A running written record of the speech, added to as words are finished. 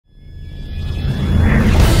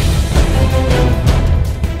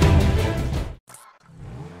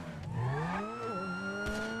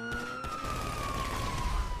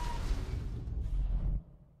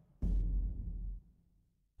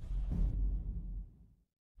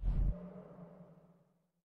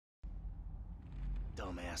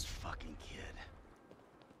dumbass fucking kid.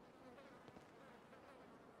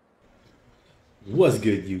 What's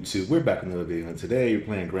good, YouTube? We're back with another video, and today we're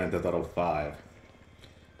playing Grand Theft Auto 5.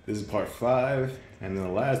 This is part 5, and in the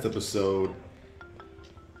last episode...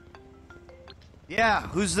 Yeah,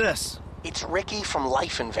 who's this? It's Ricky from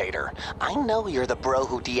Life Invader. I know you're the bro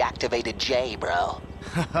who deactivated Jay, bro.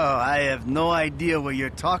 Oh, I have no idea what you're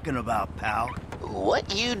talking about, pal.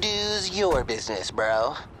 What you do's your business,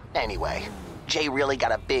 bro. Anyway, Jay really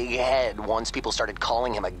got a big head once people started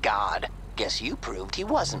calling him a god. Guess you proved he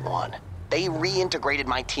wasn't one. They reintegrated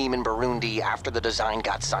my team in Burundi after the design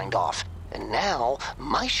got signed off. And now,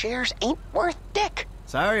 my shares ain't worth dick.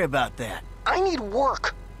 Sorry about that. I need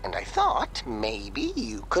work. And I thought maybe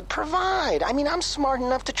you could provide. I mean, I'm smart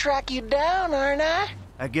enough to track you down, aren't I?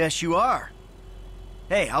 I guess you are.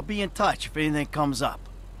 Hey, I'll be in touch if anything comes up.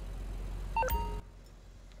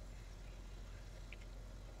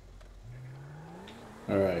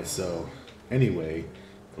 Alright, so, anyway,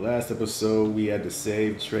 the last episode we had to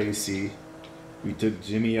save Tracy. We took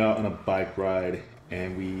Jimmy out on a bike ride,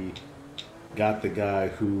 and we got the guy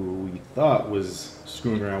who we thought was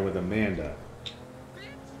screwing around with Amanda.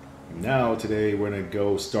 Now, today, we're going to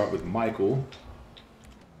go start with Michael.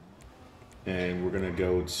 And we're going to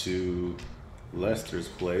go to Lester's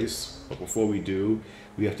place. But before we do,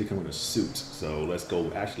 we have to come in a suit. So let's go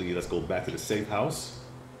back to the safe house.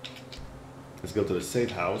 Let's go to the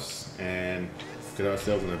safe house and get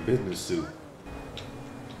ourselves in a business suit.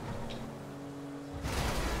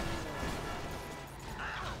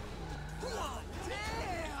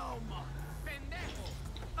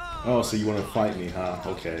 Oh, so you want to fight me, huh?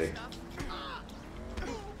 Okay.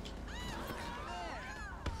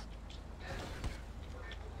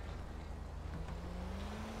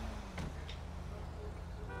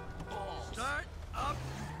 Start up,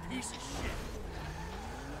 piece of shit.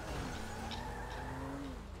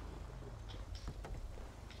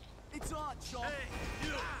 It's on, Sean. Hey,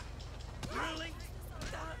 you. Really?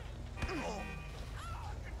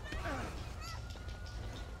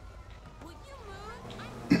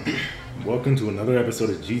 Welcome to another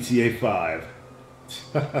episode of GTA 5.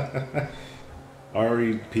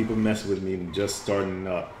 Already people mess with me and just starting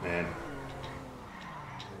up, man.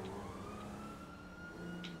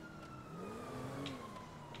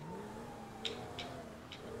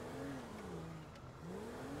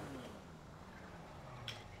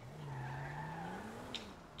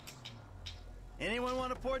 Anyone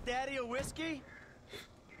want to pour Daddy a whiskey?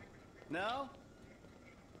 No?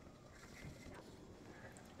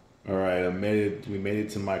 Alright, we made it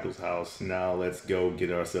to Michael's house. Now let's go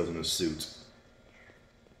get ourselves in a suit.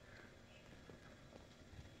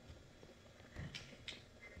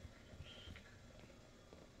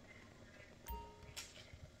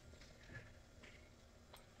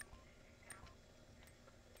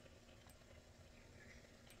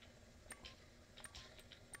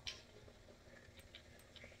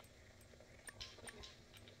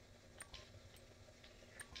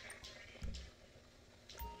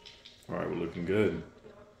 Alright, we're looking good.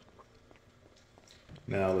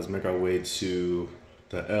 Now let's make our way to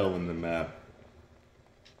the L in the map.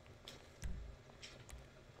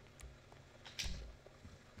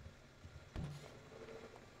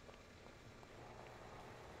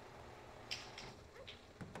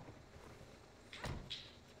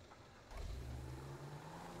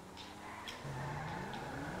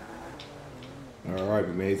 Alright,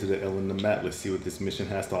 we made it to the L in the map. Let's see what this mission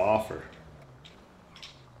has to offer.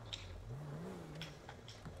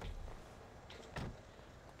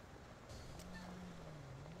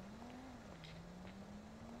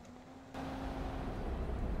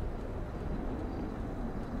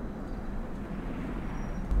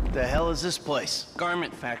 The hell is this place?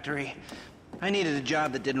 Garment factory. I needed a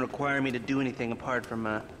job that didn't require me to do anything apart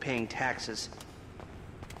from paying taxes.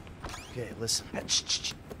 Okay, listen.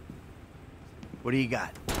 What do you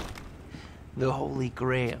got? The Holy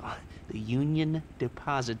Grail. The Union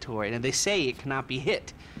Depository. And they say it cannot be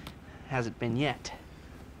hit. Hasn't been yet.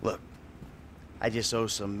 Look, I just owe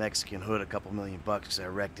some Mexican hood a couple $1 million because I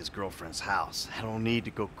wrecked his girlfriend's house. I don't need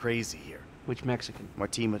to go crazy here. Which Mexican?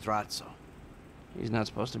 Martin Madrazo. He's not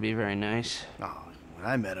supposed to be very nice. Oh, when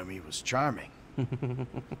I met him, he was charming. So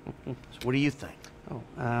what do you think? Oh,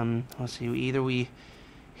 let's see. Either we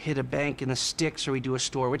hit a bank in the sticks or we do a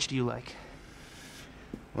store. Which do you like?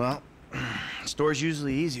 Well, store's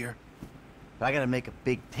usually easier. But I gotta make a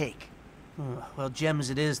big take. Well, gems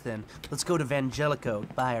it is then. Let's go to Vangelico,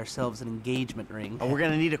 buy ourselves an engagement ring. Oh, we're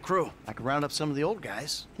gonna need a crew. I can round up some of the old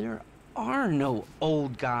guys. There are no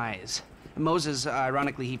old guys. Moses,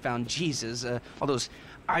 ironically, he found Jesus. All those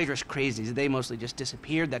Irish crazies, they mostly just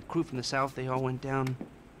disappeared. That crew from the south, they all went down.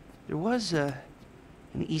 There was an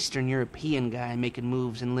Eastern European guy making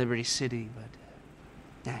moves in Liberty City,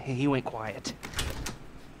 but he went quiet.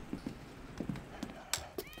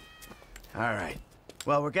 All right.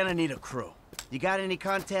 Well, we're gonna need a crew. You got any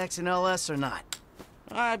contacts in LS or not?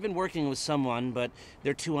 I've been working with someone, but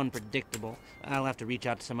they're too unpredictable. I'll have to reach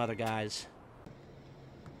out to some other guys.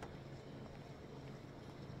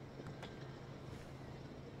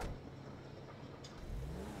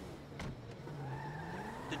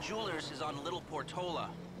 The Jewelers is on Little Portola.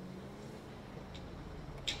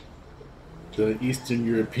 The Eastern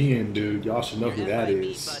European dude, y'all should know who that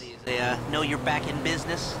is. Buddies. They know you're back in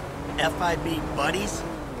business? FIB buddies?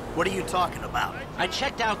 What are you talking about? I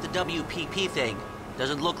checked out the WPP thing.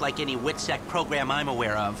 Doesn't look like any WITSEC program I'm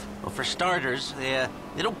aware of. Well, for starters, they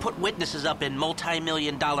don't put witnesses up in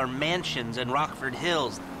multi-million-dollar mansions in Rockford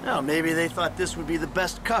Hills. No, maybe they thought this would be the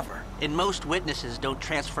best cover. And most witnesses don't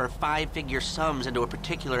transfer five-figure sums into a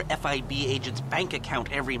particular FIB agent's bank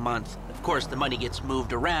account every month. Of course, the money gets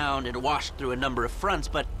moved around and washed through a number of fronts,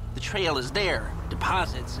 but the trail is there.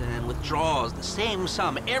 Deposits and withdrawals, the same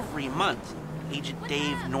sum every month. Agent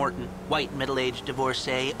Dave Norton, white middle-aged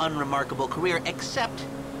divorcee, unremarkable career, except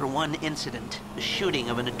for one incident. The shooting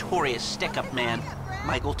of a notorious stick-up man,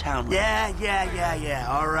 Michael Townley. Yeah,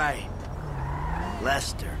 all right.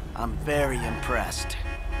 Lester, I'm very impressed.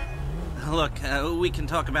 Look, we can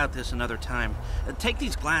talk about this another time. Take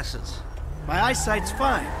these glasses. My eyesight's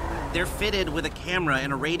fine. They're fitted with a camera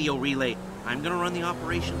and a radio relay. I'm gonna run the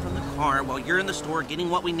operation from the car while you're in the store getting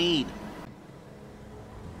what we need.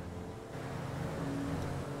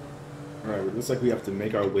 Alright, it looks like we have to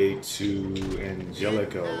make our way to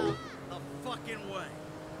Angelico. The fucking way.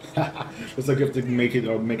 Looks like we have to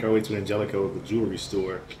make our way to Angelico, the jewelry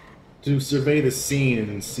store, to survey the scene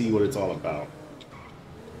and see what it's all about.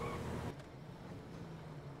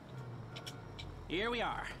 Here we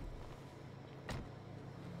are.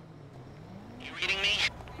 You reading me?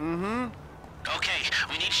 Mm-hmm. Okay,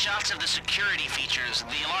 we need shots of the security features,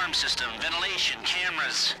 the alarm system, ventilation,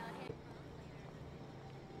 cameras.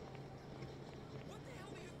 What the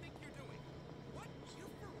hell do you think you're doing? What? You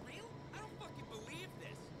for real? I don't fucking believe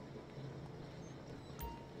this.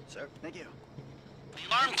 Sir, thank you. The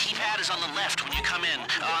alarm keypad is on the left when you come in,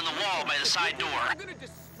 on the wall by the side door. I'm gonna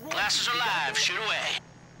destroy Glasses are live, shoot away.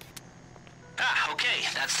 Ah, okay,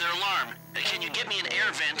 that's their alarm. Can you get me an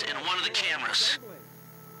air vent in one of the cameras?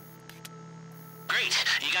 Great,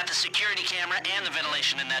 you got the security camera and the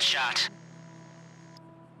ventilation in that shot.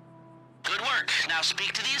 Good work. Now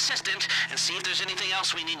speak to the assistant and see if there's anything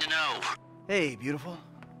else we need to know. Hey, beautiful.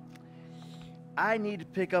 I need to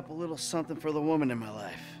pick up a little something for the woman in my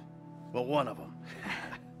life. Well, one of them.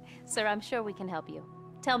 Sir, I'm sure we can help you.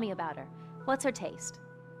 Tell me about her. What's her taste?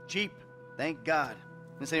 Cheap, thank God.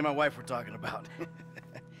 This ain't my wife we're talking about.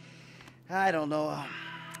 I don't know.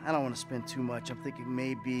 I don't want to spend too much. I'm thinking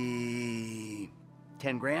maybe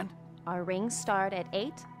 10 grand? Our rings start at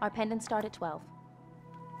 8, our pendants start at 12.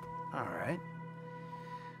 All right.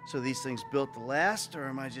 So these things built to last, or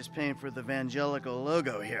am I just paying for the Vangelico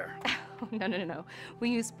logo here? No.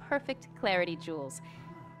 We use perfect clarity jewels.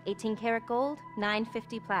 18 karat gold,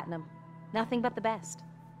 950 platinum. Nothing but the best.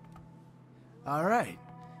 All right.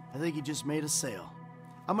 I think you just made a sale.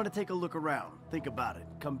 I'm gonna take a look around, think about it,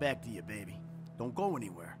 come back to you, baby. Don't go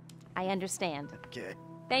anywhere. I understand. Okay.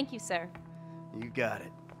 Thank you, sir. You got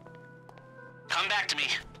it. Come back to me.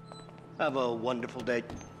 Have a wonderful day.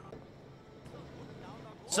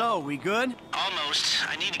 So, we good? Almost.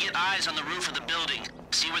 I need to get eyes on the roof of the building.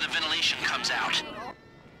 See where the ventilation comes out.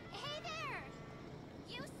 Hey there!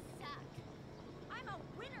 You suck. I'm a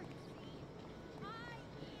winner, you see. I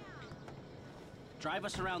am. Drive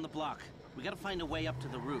us around the block. We gotta find a way up to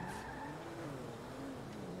the roof.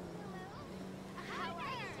 How are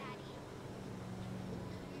you, Daddy?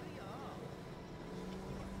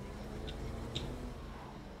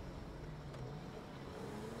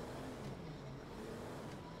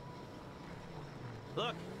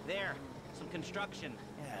 Look, there. Some construction.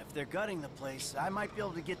 Yeah, if they're gutting the place, I might be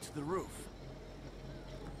able to get to the roof.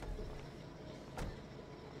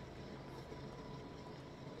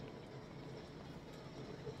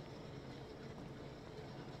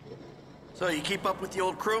 So, you keep up with the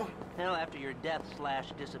old crew? Well, after your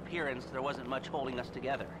death/disappearance, there wasn't much holding us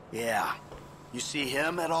together. Yeah. You see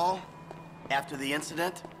him at all? After the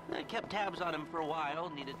incident? I kept tabs on him for a while,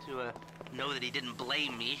 needed to know that he didn't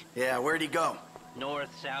blame me. Yeah, where'd he go? North,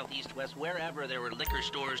 south, east, west, wherever there were liquor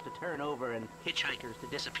stores to turn over and hitchhikers to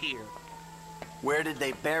disappear. Where did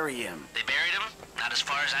they bury him? They buried him? Not as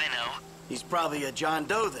far as I know. He's probably a John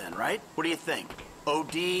Doe then, right? What do you think?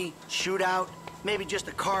 OD, shootout, maybe just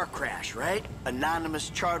a car crash, right? Anonymous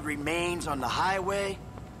charred remains on the highway.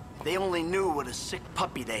 They only knew what a sick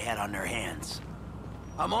puppy they had on their hands.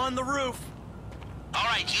 I'm on the roof. All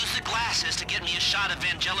right, use the glasses to get me a shot of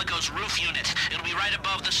Angelico's roof unit. It'll be right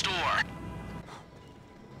above the store.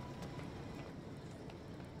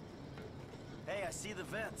 Hey, I see the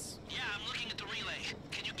vents. Yeah, I'm looking at the relay.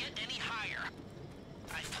 Can you get any higher?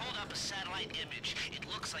 I've pulled up a satellite image. It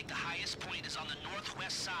looks like the highest point is on the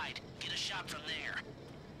northwest side. Get a shot from there.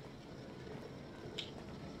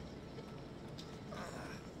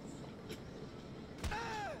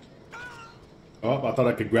 Oh, I thought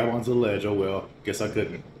I could grab onto the ledge. Oh well, guess I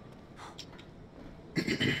couldn't.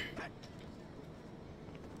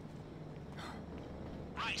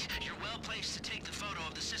 Right, you're well placed to take the photo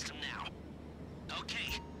of the system now.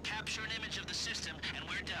 Okay, capture an image of the system and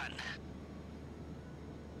we're done.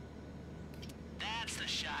 That's the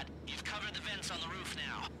shot. You've covered the vents on the roof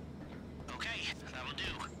now. Okay, that'll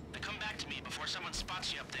do. Now come back to me before someone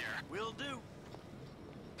spots you up there. Will do.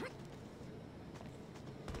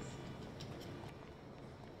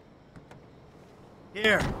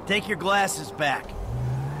 Here, take your glasses back.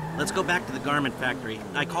 Let's go back to the garment factory.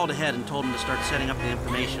 I called ahead and told him to start setting up the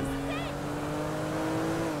information.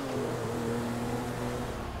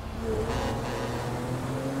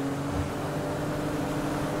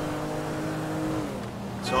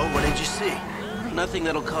 So, what did you see? Nothing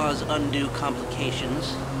that'll cause undue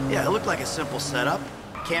complications. Yeah, it looked like a simple setup.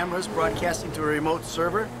 Cameras broadcasting to a remote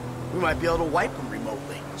server. We might be able to wipe them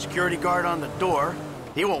remotely. Security guard on the door.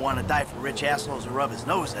 He won't want to die for rich assholes who rub his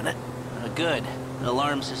nose in it. Good. The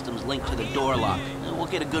alarm system's linked to the door lock. We'll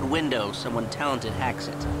get a good window. Someone talented hacks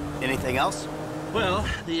it. Anything else? Well,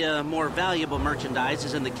 the more valuable merchandise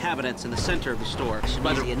is in the cabinets in the center of the store.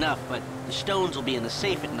 Easy enough, but the stones will be in the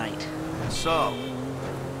safe at night. So,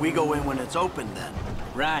 we go in when it's open then?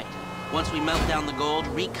 Right. Once we melt down the gold,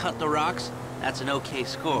 recut the rocks, that's an okay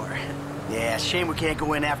score. Yeah, shame we can't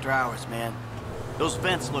go in after hours, man. Those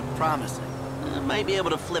vents look promising. Might be able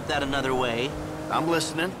to flip that another way. I'm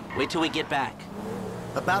listening. Wait till we get back.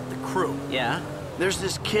 About the crew. Yeah? There's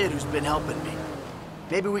this kid who's been helping me.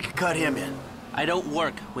 Maybe we could cut him in. I don't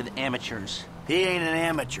work with amateurs. He ain't an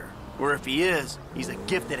amateur. Or if he is, he's a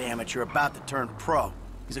gifted amateur about to turn pro.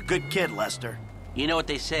 He's a good kid, Lester. You know what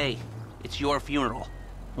they say. It's your funeral.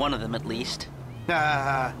 One of them, at least.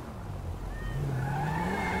 Ha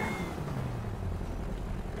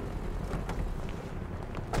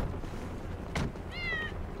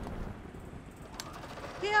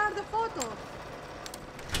Here are the photos.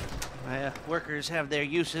 My workers have their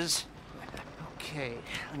uses. Okay,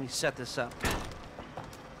 let me set this up.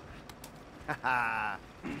 ha.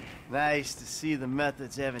 Nice to see the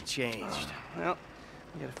methods haven't changed. Well,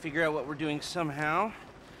 we gotta figure out what we're doing somehow.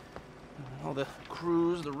 All the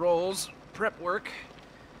crews, the rolls, prep work.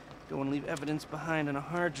 Go and leave evidence behind on a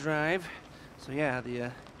hard drive. So yeah,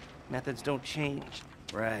 the methods don't change.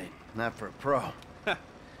 Right, not for a pro.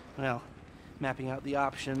 Well, mapping out the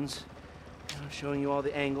options, showing you all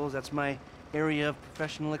the angles, that's my area of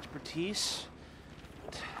professional expertise.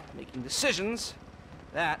 But making decisions,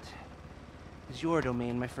 that is your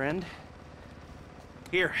domain, my friend.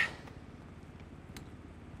 Here.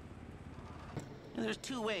 And there's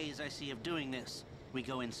two ways I see of doing this. We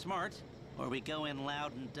go in smart, or we go in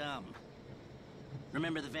loud and dumb.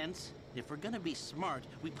 Remember the vents? If we're gonna be smart,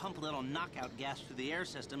 we pump a little knockout gas through the air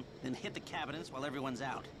system, then hit the cabinets while everyone's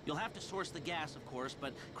out. You'll have to source the gas, of course,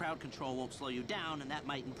 but crowd control won't slow you down, and that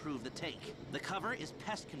might improve the take. The cover is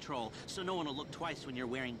pest control, so no one will look twice when you're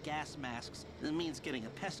wearing gas masks. It means getting a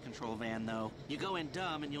pest control van, though. You go in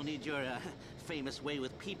dumb, and you'll need your, famous way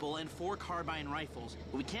with people and 4 carbine rifles.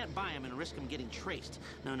 But we can't buy them and risk them getting traced.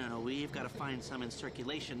 No, we've got to find some in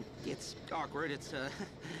circulation. It's awkward, it's,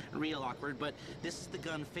 real awkward, but this is the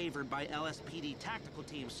gun favored by LSPD tactical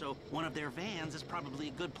teams, so one of their vans is probably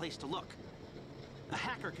a good place to look. A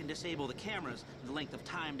hacker can disable the cameras. The length of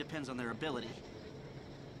time depends on their ability.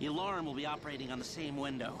 The alarm will be operating on the same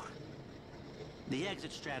window. The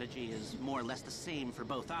exit strategy is more or less the same for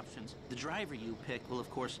both options. The driver you pick will, of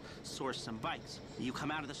course, source some bikes. You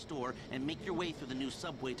come out of the store and make your way through the new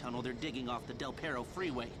subway tunnel they're digging off the Del Perro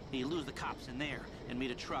freeway. You lose the cops in there and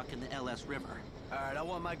meet a truck in the LS River. All right, I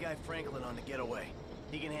want my guy Franklin on the getaway.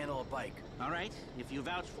 He can handle a bike. All right, if you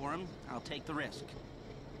vouch for him, I'll take the risk.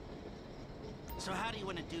 So how do you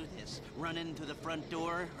want to do this? Run in through the front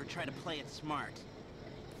door or try to play it smart?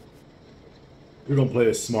 We're gonna play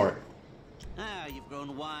it smart. Ah, you've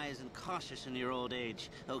grown wise and cautious in your old age.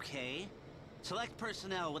 Okay. Select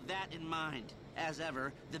personnel with that in mind. As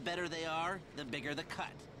ever, the better they are, the bigger the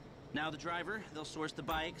cut. Now the driver, they'll source the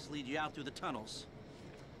bikes, lead you out through the tunnels.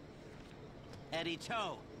 Eddie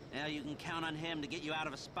Toh. Now you can count on him to get you out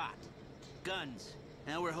of a spot. Guns.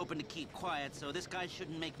 Now we're hoping to keep quiet, so this guy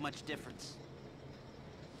shouldn't make much difference.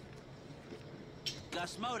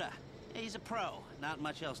 Gus Moda. He's a pro. Not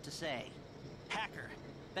much else to say. Hacker.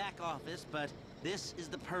 Back office, but this is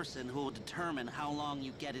the person who will determine how long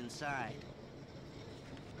you get inside.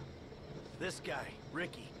 This guy,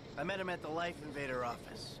 Ricky. I met him at the Life Invader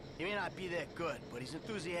office. He may not be that good, but he's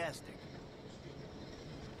enthusiastic.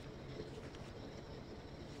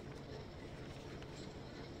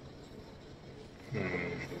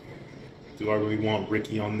 Do I really want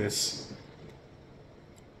Ricky on this?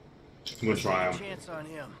 I'm gonna try him. Chance on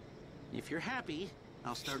him. If you're happy,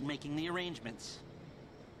 I'll start making the arrangements.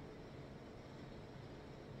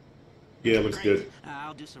 Yeah, looks Great. good.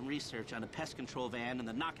 I'll do some research on a pest control van and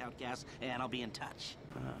the knockout gas, and I'll be in touch.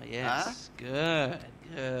 Oh, yes. Good,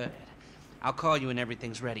 good. I'll call you when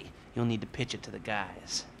everything's ready. You'll need to pitch it to the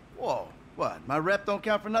guys. Whoa, what? My rep don't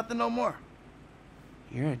count for nothing no more?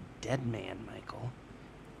 You're a dead man, Michael.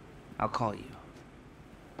 I'll call you.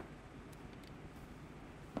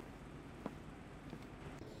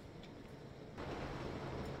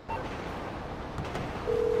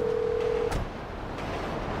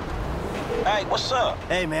 Hey, what's up?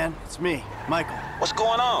 Hey, man, it's me, Michael. What's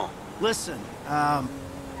going on? Listen,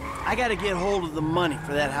 I gotta get hold of the money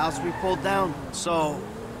for that house we pulled down, so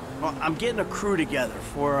well, I'm getting a crew together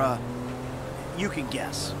for, you can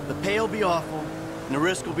guess. The pay will be awful, and the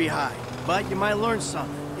risk will be high, but you might learn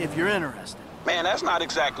something if you're interested. Man, that's not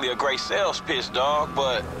exactly a great sales pitch, dog,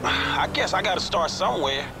 but I guess I gotta start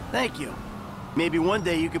somewhere. Thank you. Maybe one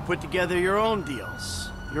day you could put together your own deals,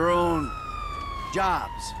 your own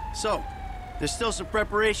jobs. So, there's still some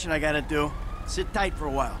preparation I gotta do. Sit tight for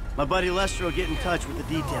a while. My buddy Lester will get in touch with the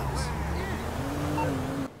details.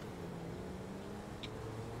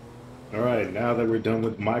 Alright, now that we're done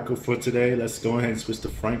with Michael for today, let's go ahead and switch to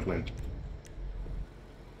Franklin.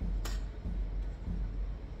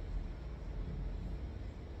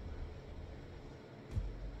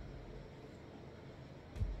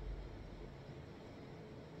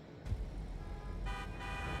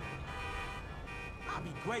 I'll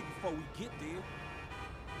be great before we get there.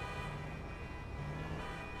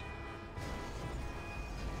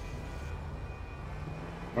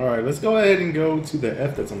 Alright, let's go ahead and go to the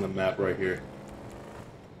F that's on the map right here.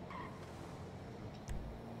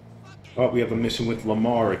 Oh, we have a mission with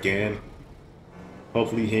Lamar again.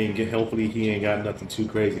 Hopefully he ain't got nothing too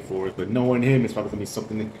crazy for us, but knowing him, it's probably gonna be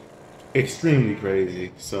something extremely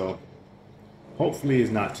crazy. So hopefully it's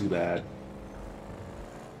not too bad.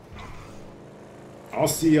 I'll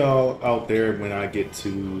see y'all out there when I get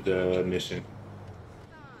to the mission.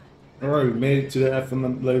 Alright, we made it to the F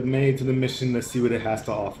and made it to the mission. Let's see what it has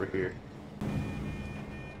to offer here.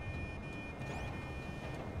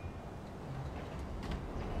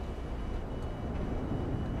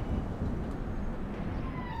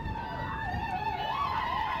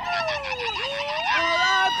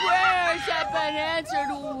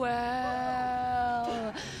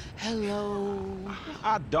 Well, hello.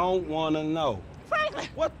 I don't want to know. Franklin!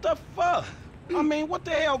 What the fuck? I mean, what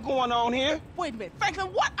the hell going on here? Wait a minute. Franklin,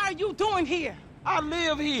 what are you doing here? I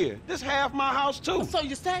live here. This half my house, too. So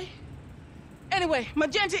you stay? Anyway,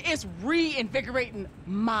 Magenta is reinvigorating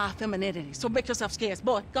my femininity. So make yourself scarce.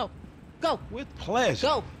 Boy, go. Go. With pleasure.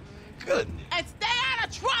 Go. Goodness. And stay out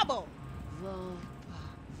of trouble.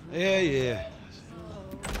 Yeah.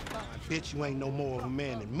 I bet you ain't no more of a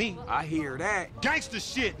man than me. I hear that. Gangster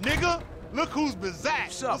shit, nigga. Look who's bizarre.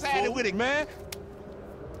 What's up, fool? with it, man?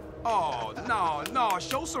 Oh, no.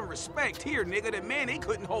 Show some respect here, nigga. That man, they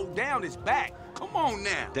couldn't hold down his back. Come on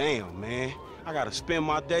now. Damn, man. I gotta spend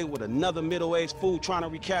my day with another middle-aged fool trying to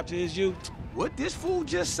recapture his youth. What this fool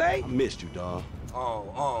just say? I missed you, dawg.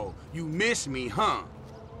 Oh, you missed me, huh?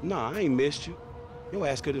 Nah, I ain't missed you. Your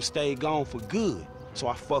ass could have stayed gone for good. So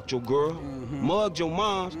I fucked your girl, mugged your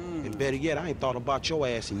moms, and better yet, I ain't thought about your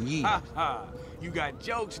ass in years. You got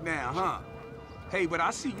jokes now, huh? Hey, but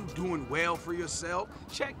I see you doing well for yourself.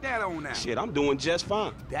 Check that on out. Shit, I'm doing just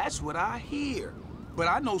fine. That's what I hear. But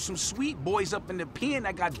I know some sweet boys up in the pen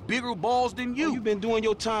that got bigger balls than you. Oh, you been doing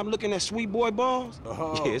your time looking at sweet boy balls?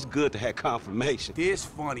 Oh. Yeah, it's good to have confirmation. This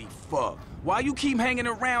funny fuck. Why you keep hanging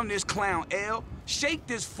around this clown, L? Shake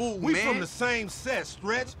this fool, We man. from the same set,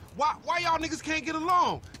 Stretch. Why y'all niggas can't get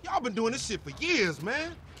along? Y'all been doing this shit for years,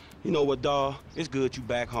 man. You know what, dawg? It's good you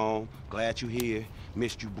back home. Glad you here.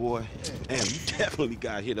 Missed you, boy. Damn, you definitely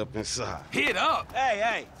got hit up inside. Hit up?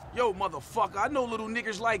 Hey. Yo, motherfucker, I know little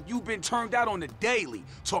niggas like you been turned out on the daily.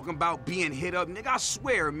 Talking about being hit up, nigga, I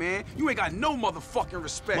swear, man. You ain't got no motherfucking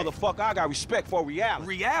respect. Motherfucker, I got respect for reality.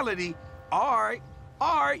 Reality? All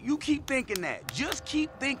right, you keep thinking that. Just keep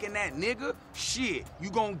thinking that, nigga. Shit, you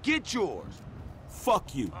gonna get yours.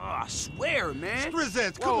 Fuck you. I swear, man.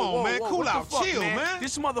 Strizets, come on, man. Cool out. Fuck, chill, man.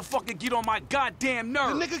 This motherfucker get on my goddamn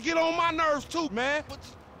nerves. The nigga get on my nerves, too, man.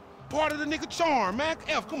 Part of the nigga charm, man.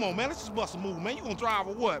 F, come on, man. Let's just bust a move, man. You gonna drive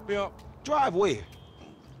or what, Bill? Drive where?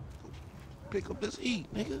 Pick up this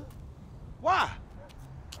heat, nigga. Why?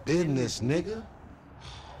 Business, nigga.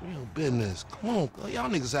 Real business. Come on, y'all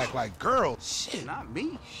niggas act like girls. Shit, not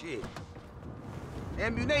me. Shit.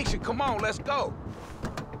 Ammunition, come on, let's go.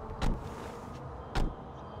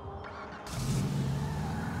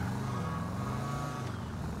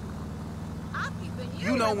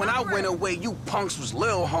 You know, when I went away, you punks was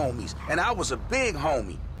little homies, and I was a big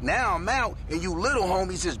homie. Now I'm out, and you little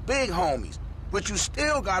homies is big homies. But you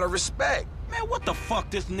still gotta respect. Man, what the fuck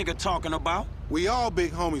this nigga talking about? We all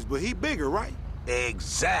big homies, but he bigger, right?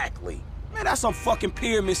 Exactly. Man, that's some fucking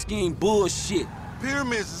pyramid scheme bullshit.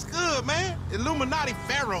 Pyramids is good, man. Illuminati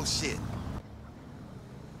pharaoh shit.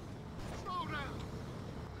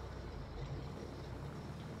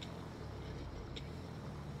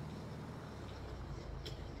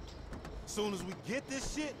 As soon as we get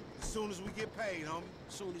this shit, as soon as we get paid, homie.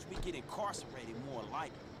 As soon as we get incarcerated, more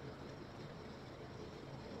likely.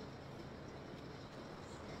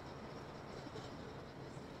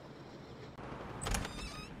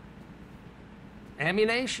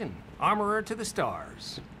 Ammunition. Armorer to the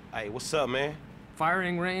stars. Hey, what's up, man?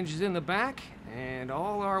 Firing range is in the back, and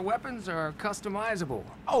all our weapons are customizable.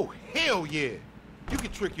 Oh, hell yeah! You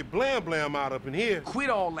can trick your blam blam out up in here. Quit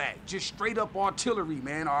all that. Just straight up artillery,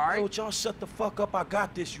 man, all right? Yo, y'all shut the fuck up. I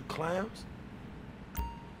got this, you clowns.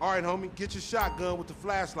 All right, homie, get your shotgun with the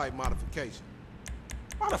flashlight modification.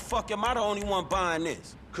 Why the fuck am I the only one buying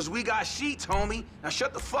this? Cause we got sheets, homie. Now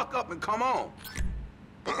shut the fuck up and come on.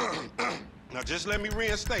 Now just let me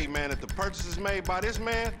reinstate, man, that the purchases made by this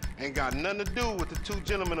man ain't got nothing to do with the two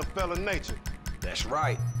gentlemen of felon nature. That's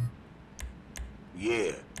right.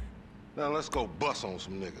 Yeah. Now let's go bust on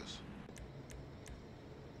some niggas.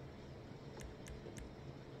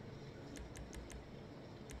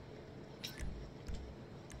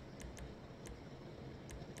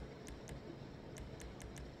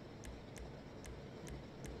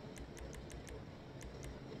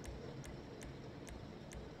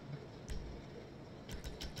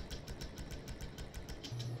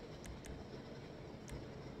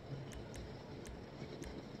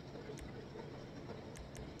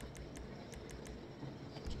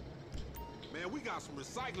 Man, we got some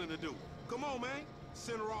recycling to do. Come on, man.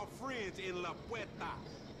 Send her off friends in La Puerta.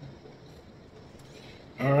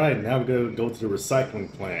 All right, now we're gonna go to the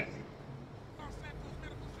recycling plant.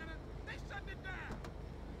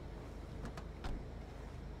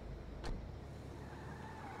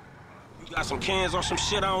 You got some cans or some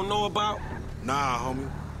shit I don't know about? Nah,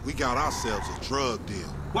 homie. We got ourselves a drug deal.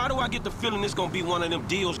 Why do I get the feeling it's gonna be one of them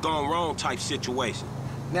deals gone wrong type situation?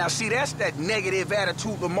 Now, see, that's that negative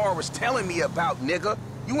attitude Lamar was telling me about, nigga.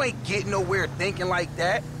 You ain't getting nowhere thinking like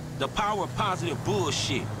that. The power of positive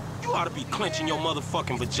bullshit. You ought to be clenching your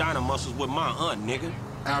motherfucking vagina muscles with my aunt, nigga.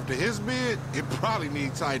 After his bid, it probably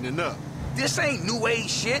needs tightening up. This ain't new age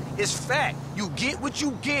shit. It's fact. You get what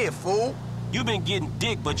you give, fool. You been getting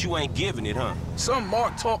dick, but you ain't giving it, huh? Some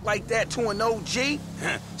Mark talk like that to an OG?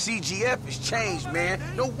 CGF has changed, man.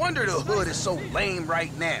 No wonder the hood is so lame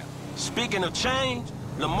right now. Speaking of change,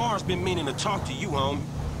 Lamar's been meaning to talk to you, homie.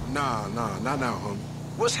 Nah, not now, homie.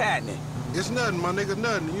 What's happening? It's nothing, my nigga,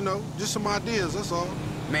 nothing, you know. Just some ideas, that's all.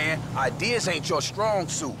 Man, ideas ain't your strong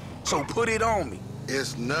suit, so put it on me.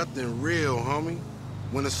 It's nothing real, homie.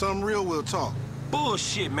 When it's something real, we'll talk.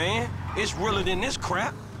 Bullshit, man. It's realer than this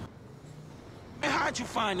crap. Man, how'd you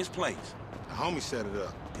find this place? The homie set it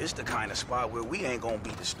up. It's the kind of spot where we ain't gonna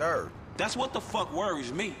be disturbed. That's what the fuck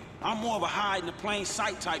worries me. I'm more of a hide in the plain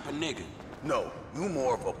sight type of nigga. No, you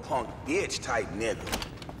more of a punk bitch type nigga.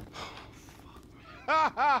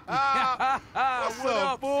 What's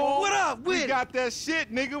up, fool? What up with We got that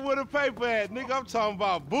shit, nigga, with a paper at. Nigga, I'm talking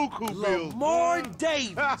about buku bills. Lamar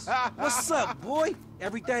Davis. What's up, boy?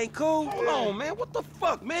 Everything cool? Hold on, man. What the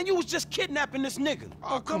fuck, man? You was just kidnapping this nigga.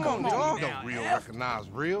 Oh, come on, dog. Don't real recognize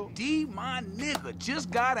real. D, my nigga, just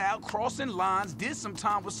got out crossing lines, did some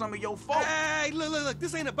time with some of your folks. Hey, look,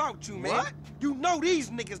 this ain't about you, man. What? You know these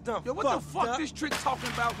niggas done Yo, what the fuck this trick talking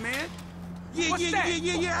about, man? Yeah, What's yeah, that? yeah,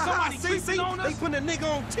 yeah, yeah. Somebody See, creeping on us? They putting a nigga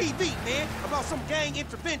on TV, man, about some gang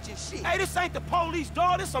intervention shit. Hey, this ain't the police,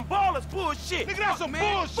 dog. This some ballers bullshit. Nigga, that's some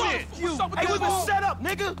man. bullshit. Fuck you. Hey, we been set up,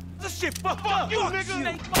 nigga. This shit fucked up. you, nigga. Shit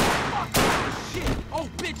ain't fucked up. Shit. Oh,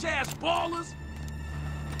 bitch ass ballers.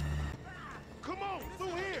 Come on,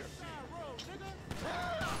 through here.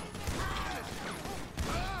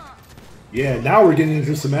 Yeah, now we're getting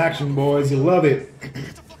into some action, boys. You love it.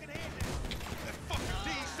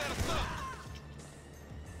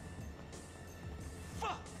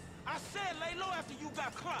 Fuck. I said lay low after you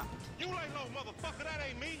got clocked. You lay low, motherfucker. That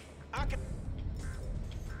ain't me. I can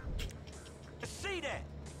see that.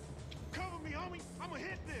 Cover me, homie. I'ma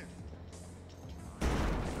hit this.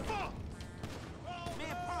 Fuck.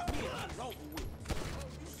 Man, pop me a gun over with.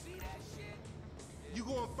 You see that shit? You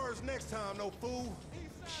going first next time, no fool.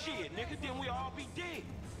 Shit, nigga, then we all be dead.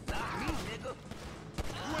 Not me, nigga.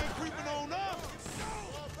 You ain't creeping on us.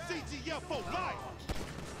 CTF for life.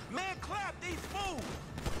 Man, clap these fools.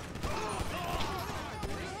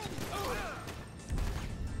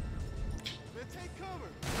 Man, take cover.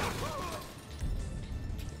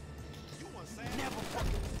 You want Sam? Never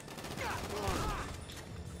fucking.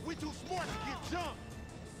 We too smart to get jumped.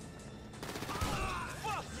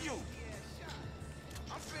 Fuck you.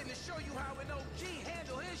 I'm finna show you how an OG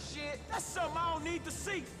handle his shit. That's something I don't need to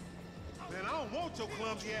see. Man, I don't want your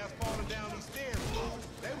clumsy ass falling down these stairs, fool.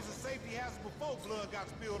 They was a safety hazard before blood got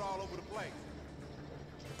spilled all over the place.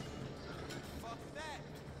 Fuck that.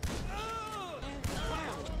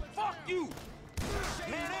 Fuck you.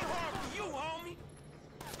 Man, they hard for you, homie.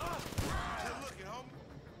 Good looking, homie.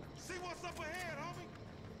 See what's up ahead, homie.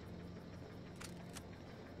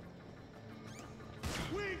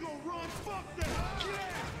 We ain't gonna run. Fuck that.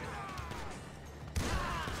 Yeah.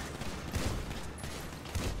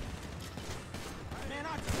 Man, I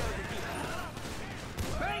deserve to get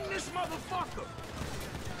bang this motherfucker.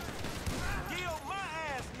 Kill my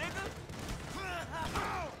ass, nigga.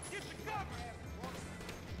 Get the cover.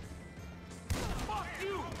 Fuck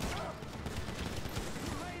you.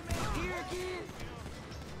 Here again.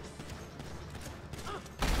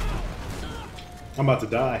 I'm about to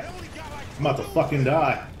die. I'm about to fucking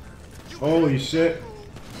die. Holy shit.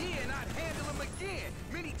 Yeah, and I'd handle him again.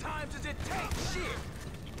 Many times as it takes. Shit.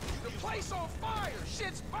 The place on fire.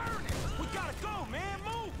 Shit's burning. We gotta go, man.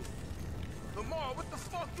 Move. Lamar, what the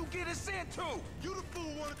fuck you get us into? You the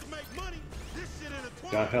fool wanted to make money. This shit in a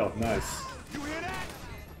 20. Got help, nice. You hear that?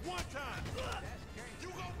 One time. You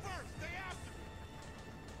go first. Stay after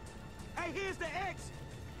me. Hey, here's the exit.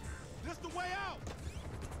 This the way out.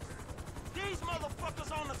 These motherfuckers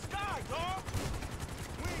on the sky, dog.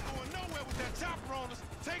 We ain't going nowhere with that chopper on us.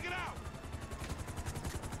 Take it out.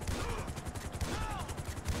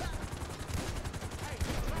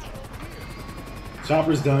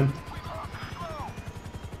 Chopper's done.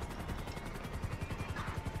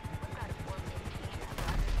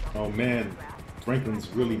 Oh man, Franklin's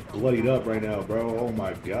really bloodied up right now, bro. Oh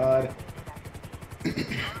my god.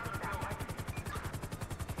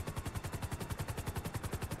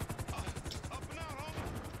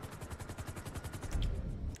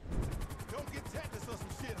 Don't get tetanus or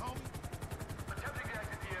some shit, homie. Attempting to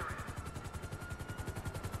exit the area.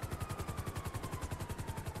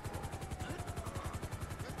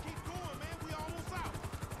 Let's keep going, man. We almost out.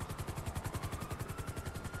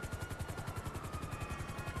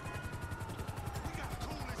 We gotta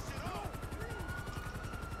cool this shit off.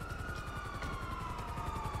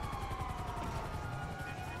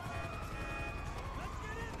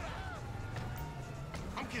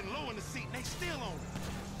 I'm getting low in the seat and they still on it.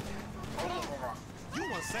 You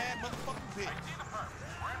one sad motherfucking bitch.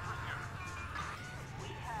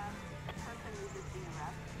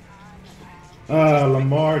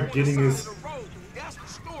 Lamar getting his... That's the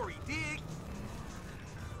story, dig?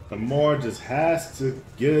 Lamar just has to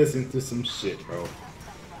get us into some shit, bro.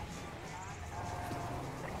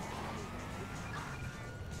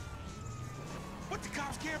 What the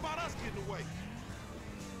cops care about us getting away?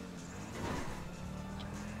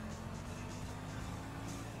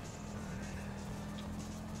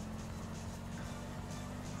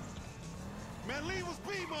 Man, leave us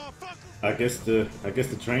be, motherfuckers. I guess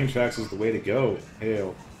the train tracks is the way to go.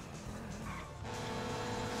 Hell.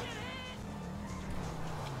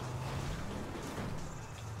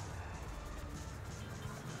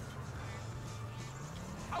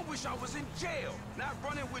 I wish I was in jail, not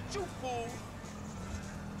running with you, fool.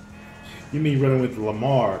 You mean running with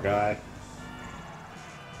Lamar, guy?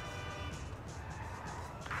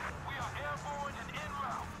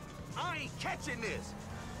 I ain't catching this.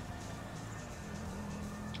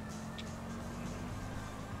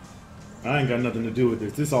 I ain't got nothing to do with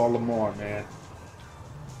this. This all Lamar, man.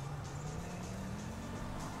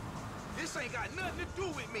 This ain't got nothing to do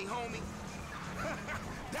with me, homie.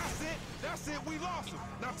 That's it. That's it. We lost him.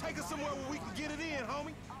 Now take us somewhere where we can get it in,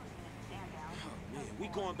 homie. Man, we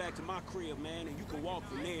going back to my crib, man, and you can walk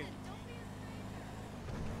from there.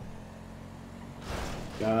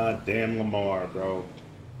 God damn Lamar, bro.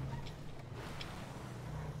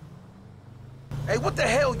 Hey, what the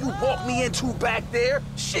hell you walked me into back there?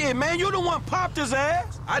 Shit, man, you the one popped his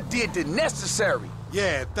ass. I did the necessary.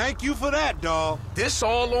 Yeah, thank you for that, dawg. This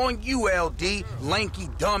all on you, LD, lanky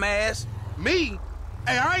dumbass. Me?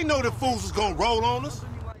 Hey, I ain't know the fools was gonna roll on us.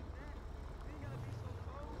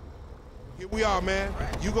 Here we are, man.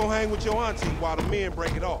 You gonna hang with your auntie while the men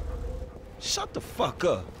break it off. Shut the fuck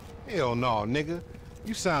up. Hell no, nigga.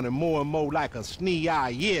 You sounding more and more like a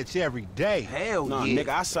snee-eye itch every day. Hell Nah, yeah. nigga,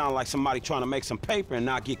 I sound like somebody trying to make some paper and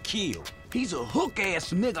not get killed. He's a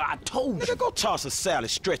hook-ass nigga, I told you. Nigga, go toss a salad,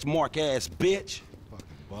 stretch mark ass bitch. Fucking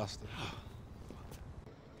buster.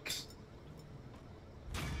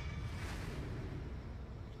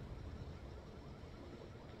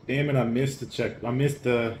 Damn it, I missed the check. I missed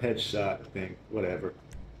the headshot thing. Whatever.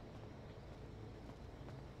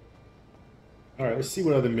 Alright, let's see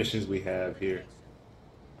what other missions we have here.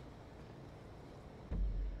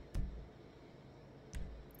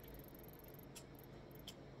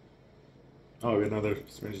 Oh, another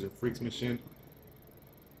Strangers and Freaks mission.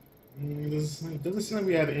 Doesn't seem like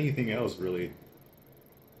we have anything else, really.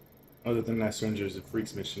 Other than that Strangers and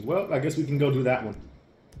Freaks mission. Well, I guess we can go do that one.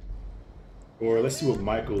 Or let's see what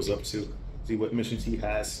Michael's up to. See what missions he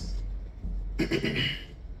has.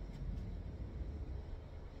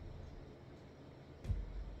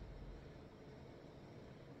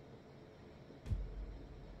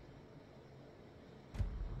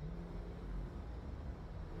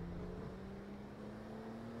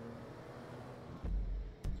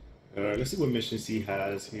 Alright, let's see what missions he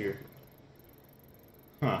has here.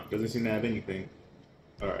 Huh, doesn't seem to have anything.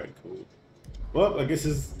 Alright, cool. Well, I guess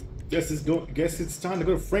it's time to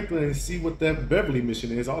go to Franklin and see what that Beverly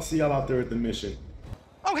mission is. I'll see y'all out there at the mission.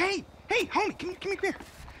 Oh, hey, homie, come here.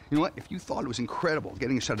 You know what? If you thought it was incredible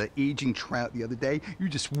getting a shot of aging trout the other day, you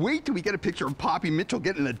just wait till we get a picture of Poppy Mitchell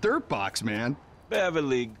getting in a dirt box, man.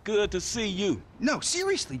 Beverly, good to see you. No,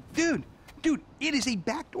 seriously, dude, it is a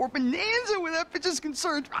backdoor bonanza where that bitch is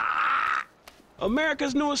concerned. Ah!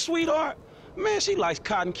 America's newest sweetheart? Man, she likes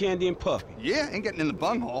cotton candy and puppy. Yeah, and getting in the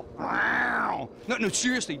bunghole. Wow. No,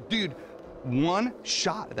 seriously, dude. One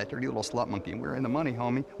shot of that dirty little slut monkey, and we're in the money,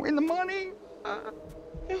 homie. We're in the money.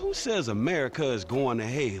 And who says America is going to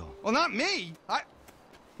hell? Well, not me.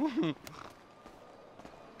 Come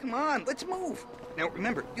on, let's move. Now,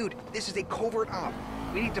 remember, dude, this is a covert op.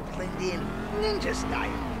 We need to blend in ninja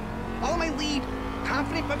style. Follow my lead.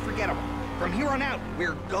 Confident but forgettable. From here on out,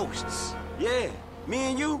 we're ghosts. Yeah, me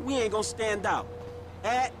and you, we ain't gonna stand out.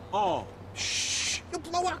 At all. Shh, you'll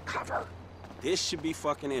blow our cover. This should be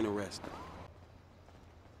fucking interesting.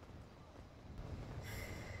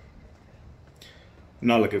 I'm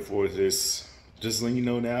not looking forward to this. Just letting you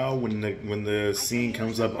know now, when the scene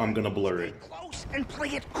comes up, I'm gonna blur it. Close and play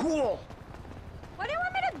it cool. What do you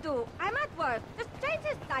want me to do? I'm at work. Just change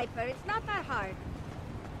his diaper. It's not that hard.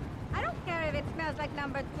 I don't care if it smells like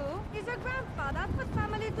number 2. He's your grandpa. That's what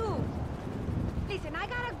family do. Listen, I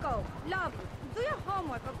gotta go. Love you. Do your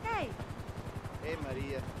homework, okay? Hey,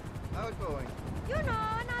 Maria. How it going? You know,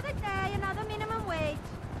 another day, another minimum wage.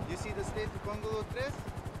 You see the state of Bungalow 3?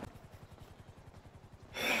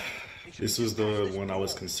 This was the one I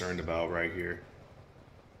was concerned about right here.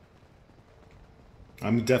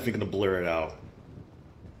 I'm definitely gonna blur it out.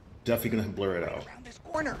 Definitely gonna blur it out. Around this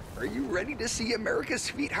corner. Are you ready to see America's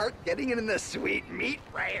sweetheart getting in the sweet meat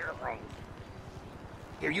fryer room?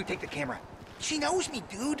 Here, you take the camera. She knows me,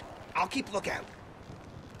 dude. I'll keep lookout.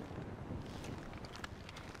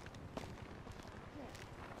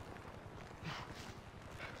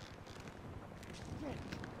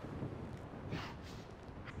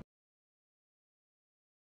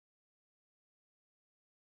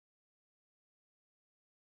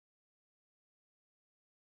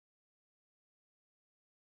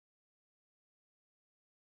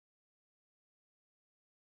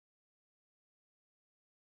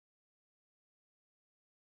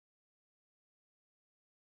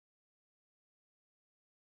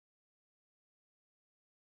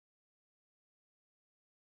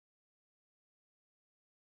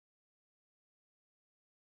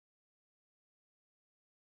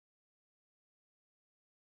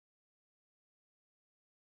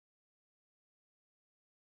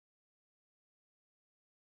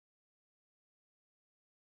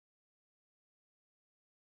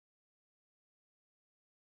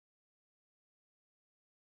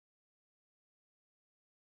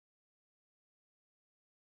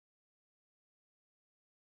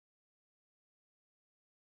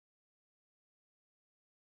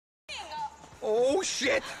 Oh,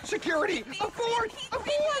 shit! Security! Abort!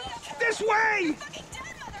 Abort! This way!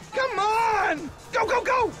 Come on! Go, go,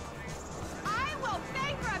 go! I will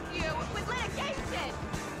bankrupt you with litigation!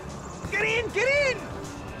 Get in! Get in!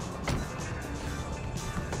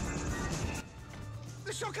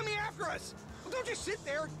 They're still coming after us! Well, don't just sit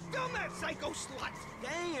there! Film that psycho slut!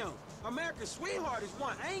 Damn! America's sweetheart is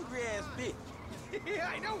one angry-ass bitch. Yeah,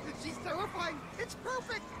 I know! She's terrifying! It's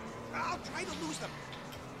perfect! I'll try to lose them.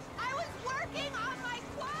 I was working on my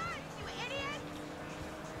quad, you idiot!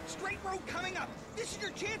 Straight road coming up! This is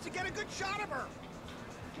your chance to get a good shot of her!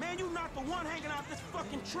 Man, you not the one hanging out this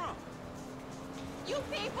fucking trunk. You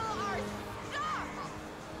people are stuck!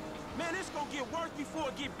 Man, it's gonna get worse before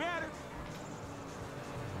it get better.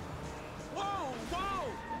 Whoa,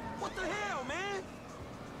 whoa! What the hell, man?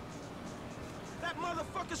 That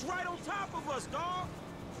motherfucker's right on top of us, dog.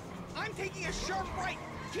 I'm taking a sharp right.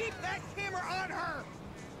 Keep that camera on her.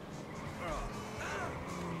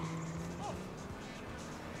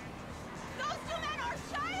 Those two men are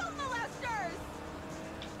child molesters!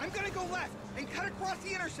 I'm gonna go left and cut across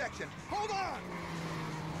the intersection. Hold on.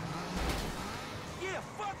 Yeah,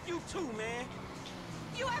 fuck you too, man.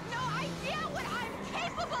 You have no idea what I'm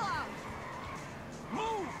capable of!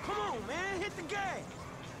 Move! Come on, man. Hit the gas.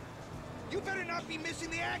 You better not be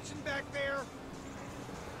missing the action back there.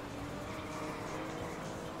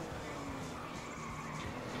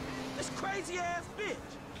 This crazy-ass bitch.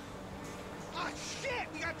 Ah, shit!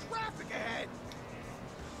 We got traffic ahead.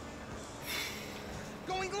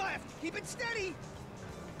 Going left. Keep it steady.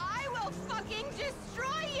 I will fucking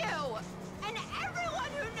destroy you! And everyone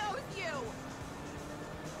who knows you!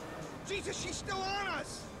 Jesus, she's still on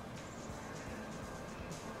us!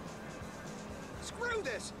 Screw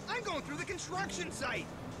this! I'm going through the construction site!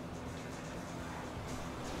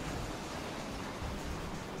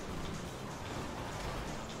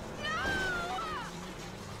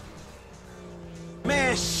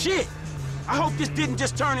 Man, shit! I hope this didn't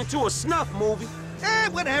just turn into a snuff movie.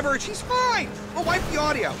 Whatever, she's fine! We'll wipe the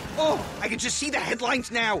audio. Oh, I can just see the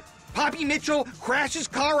headlines now. Poppy Mitchell crashes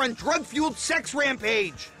car on drug-fueled sex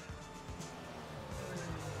rampage.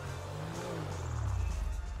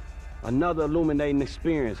 Another illuminating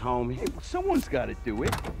experience, homie. Hey, someone's got to do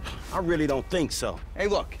it. I really don't think so. Hey,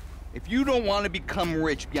 look. If you don't want to become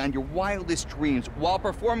rich beyond your wildest dreams while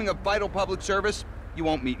performing a vital public service, you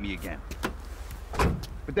won't meet me again.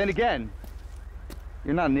 But then again,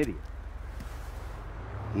 you're not an idiot.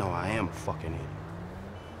 No, I am a fucking idiot.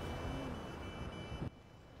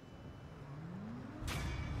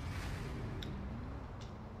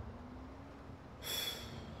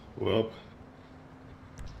 Well,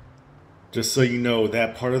 just so you know,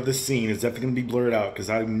 that part of the scene is definitely going to be blurred out because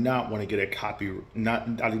I do not want to get a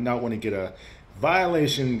I do not want to get a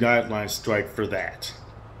violation guideline strike for that.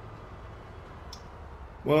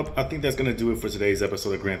 Well, I think that's going to do it for today's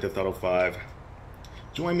episode of Grand Theft Auto 5.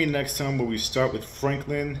 Join me next time where we start with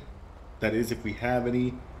Franklin. That is, if we have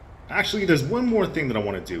any. Actually, there's one more thing that I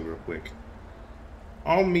want to do real quick.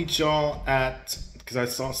 I'll meet y'all at, because I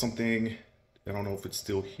saw something, I don't know if it's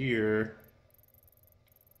still here.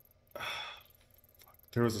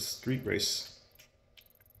 There was a street race.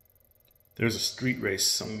 There's a street race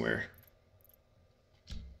somewhere.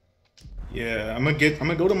 Yeah, I'm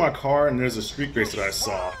gonna go to my car and there's a street race that I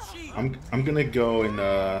saw. I'm gonna go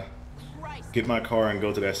and get my car and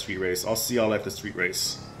go to that street race. I'll see y'all at the street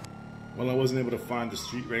race. Well, I wasn't able to find the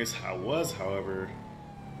street race. I was, however,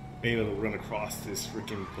 able to run across this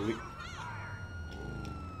freaking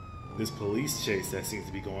police chase that seems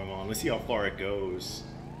to be going on. Let's see how far it goes.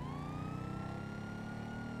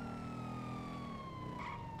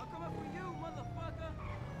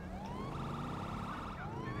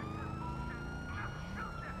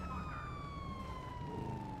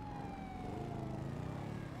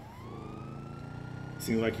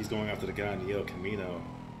 Seems like he's going after the guy in the El Camino.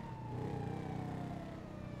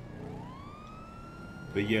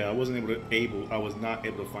 But yeah, I was not able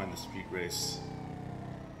to find the street race.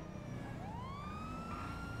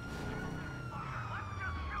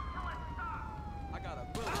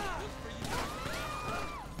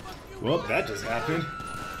 Well, that just happened.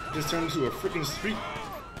 It just turned into a freaking street,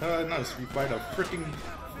 not a street fight, a freaking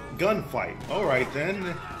gunfight. All right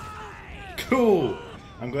then. Cool.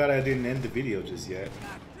 I'm glad I didn't end the video just yet.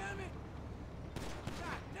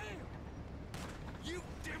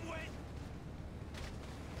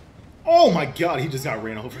 Oh my god, he just got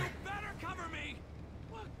ran over.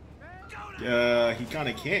 He kind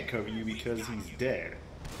of can't cover you because he's dead.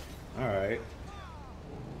 Alright.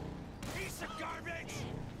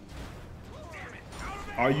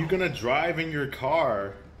 Are you gonna drive in your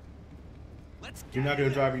car? You're not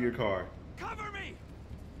gonna drive in your car.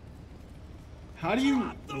 How do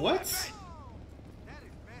you... What?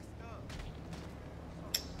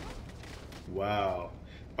 Wow.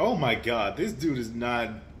 Oh my god, this dude is not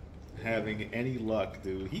having any luck,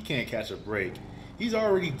 dude. He can't catch a break. He's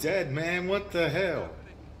already dead, man. What the hell?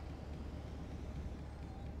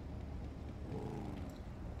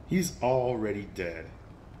 He's already dead.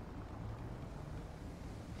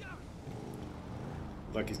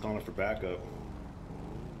 Like he's calling for backup.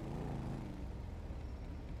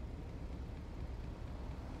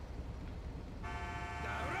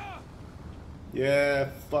 Yeah,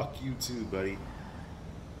 fuck you too, buddy.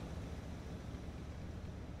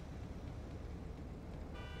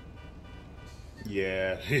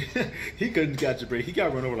 Yeah, he couldn't catch a break. He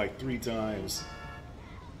got run over like 3 times.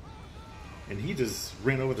 And he just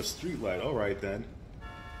ran over the streetlight. Alright then.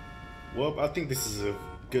 Well, I think this is a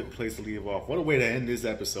good place to leave off. What a way to end this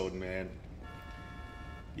episode, man.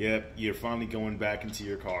 Yep, you're finally going back into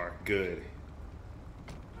your car. Good.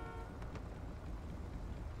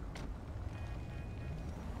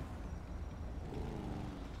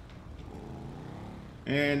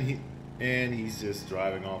 And he's just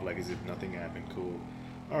driving off like as if nothing happened. Cool.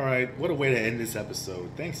 Alright, what a way to end this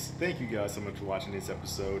episode. Thank you guys so much for watching this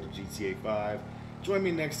episode of GTA 5. Join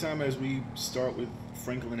me next time as we start with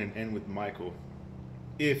Franklin and end with Michael.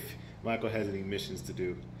 If Michael has any missions to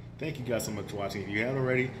do. Thank you guys so much for watching. If you haven't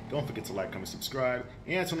already, don't forget to like, comment, subscribe,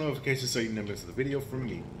 and turn on notifications so you never miss a video from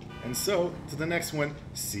me. And so, to the next one,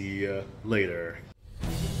 see ya later.